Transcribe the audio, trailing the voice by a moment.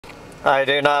I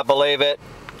do not believe it.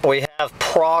 We have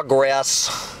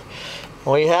progress.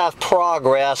 We have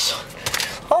progress.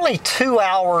 Only 2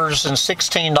 hours and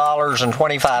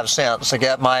 $16.25 to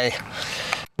get my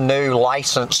new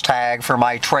license tag for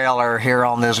my trailer here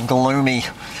on this gloomy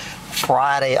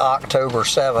Friday, October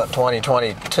 7th,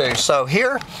 2022. So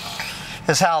here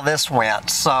is how this went.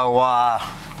 So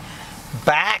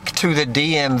back to the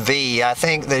DMV. I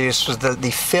think this was the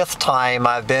 5th time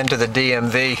I've been to the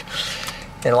DMV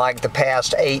in like the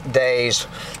past 8 days.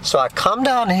 So I come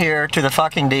down here to the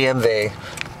fucking DMV.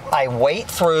 I wait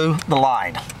through the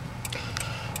line,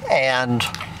 and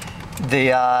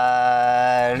the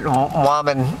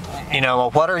woman, you know,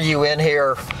 what are you in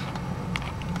here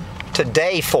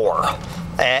today for?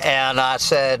 And I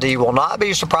said, you will not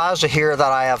be surprised to hear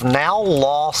that I have now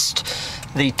lost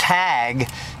the tag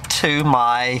to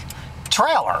my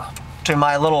trailer, to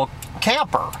my little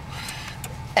camper.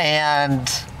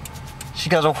 And she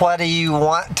goes, well, what do you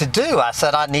want to do? I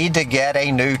said, I need to get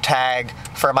a new tag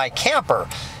for my camper.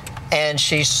 And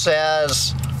she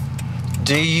says,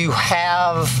 do you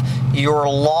have your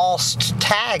lost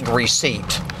tag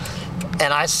receipt?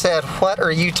 And I said, what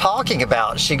are you talking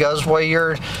about? She goes, well,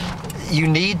 you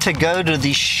need to go to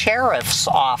the sheriff's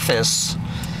office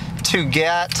to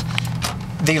get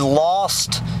the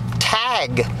lost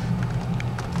tag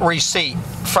receipt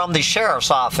from the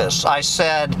sheriff's office. I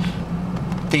said,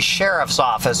 the sheriff's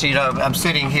office, you know, I'm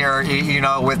sitting here, you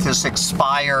know, with this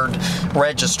expired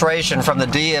registration from the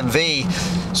DMV.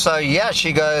 So yeah,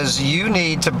 she goes, you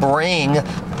need to bring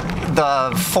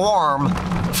the form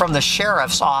from the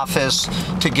sheriff's office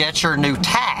to get your new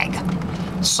tag.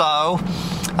 So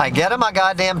I get in my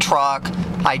goddamn truck,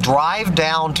 I drive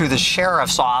down to the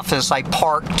sheriff's office, I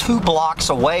park 2 blocks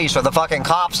away so the fucking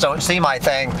cops don't see my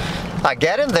thing. I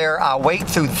get in there, I wait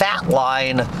through that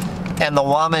line, and the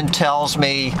woman tells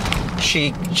me,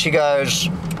 she goes,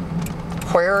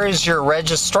 where is your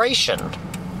registration?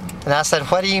 And I said,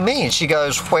 what do you mean? She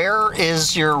goes, where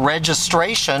is your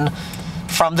registration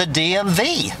from the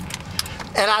DMV?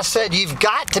 And I said, you've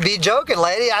got to be joking,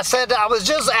 lady. I said, I was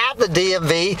just at the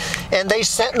DMV and they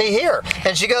sent me here.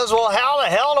 And she goes, well, how the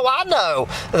hell do I know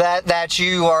that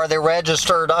you are the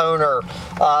registered owner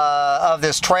of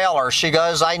this trailer? She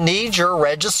goes, I need your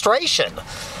registration.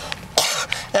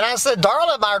 And I said,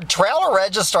 darling, my trailer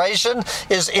registration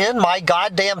is in my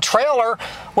goddamn trailer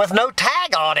with no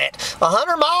tag on it,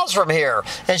 100 miles from here.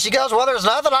 And she goes, well, there's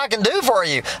nothing I can do for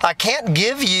you. I can't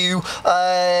give you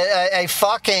a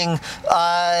fucking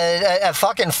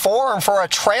form for a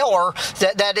trailer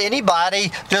that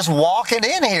anybody just walking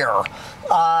in here.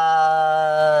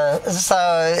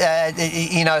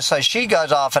 You know, so she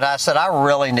goes off, and I said, I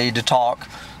really need to talk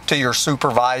to your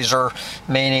supervisor,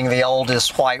 meaning the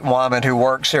oldest white woman who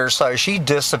works here. So she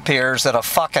disappears in a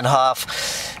fucking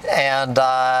huff and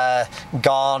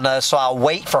gone. So I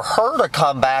wait for her to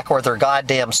come back with her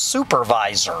goddamn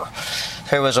supervisor,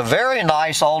 who is a very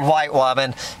nice old white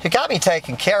woman who got me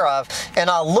taken care of. And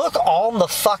I look on the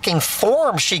fucking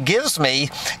form she gives me,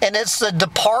 and it's the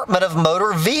Department of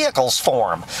Motor Vehicles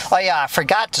form. Oh yeah, I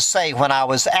forgot to say, when I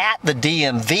was at the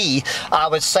DMV, I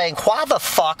was saying, why the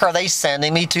fuck are they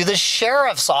sending me to the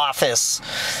sheriff's office?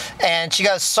 And she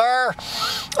goes, sir,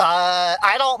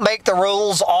 I don't make the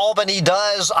rules, Albany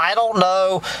does. I don't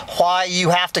know why you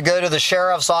have to go to the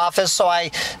sheriff's office. So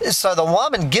the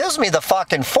woman gives me the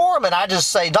fucking form, and I just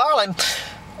say, darling,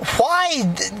 why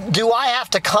do I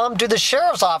have to come to the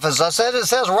sheriff's office? I said, it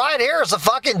says right here, it's a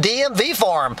fucking DMV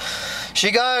form. She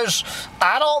goes,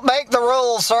 I don't make the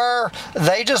rules, sir.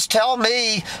 They just tell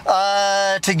me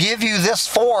to give you this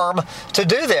form to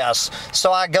do this.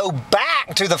 So I go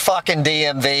back to the fucking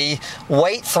DMV,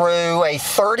 wait through a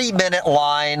 30-minute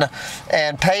line,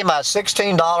 and pay my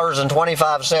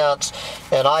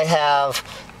 $16.25, and I have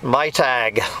my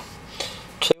tag.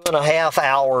 2.5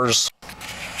 hours.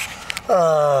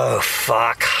 Oh,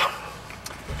 fuck.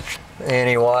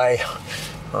 Anyway,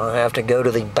 I have to go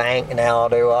to the bank now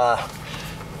to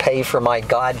pay for my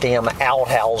goddamn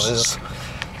outhouses.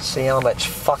 See how much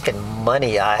fucking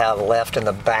money I have left in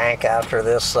the bank after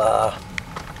this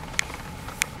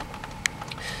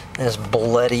this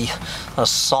bloody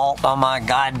assault on my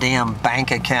goddamn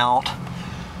bank account.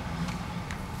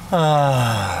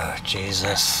 Oh,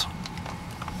 Jesus.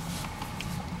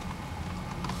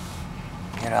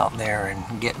 Get out there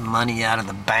and get money out of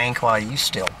the bank while you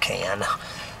still can.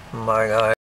 My God.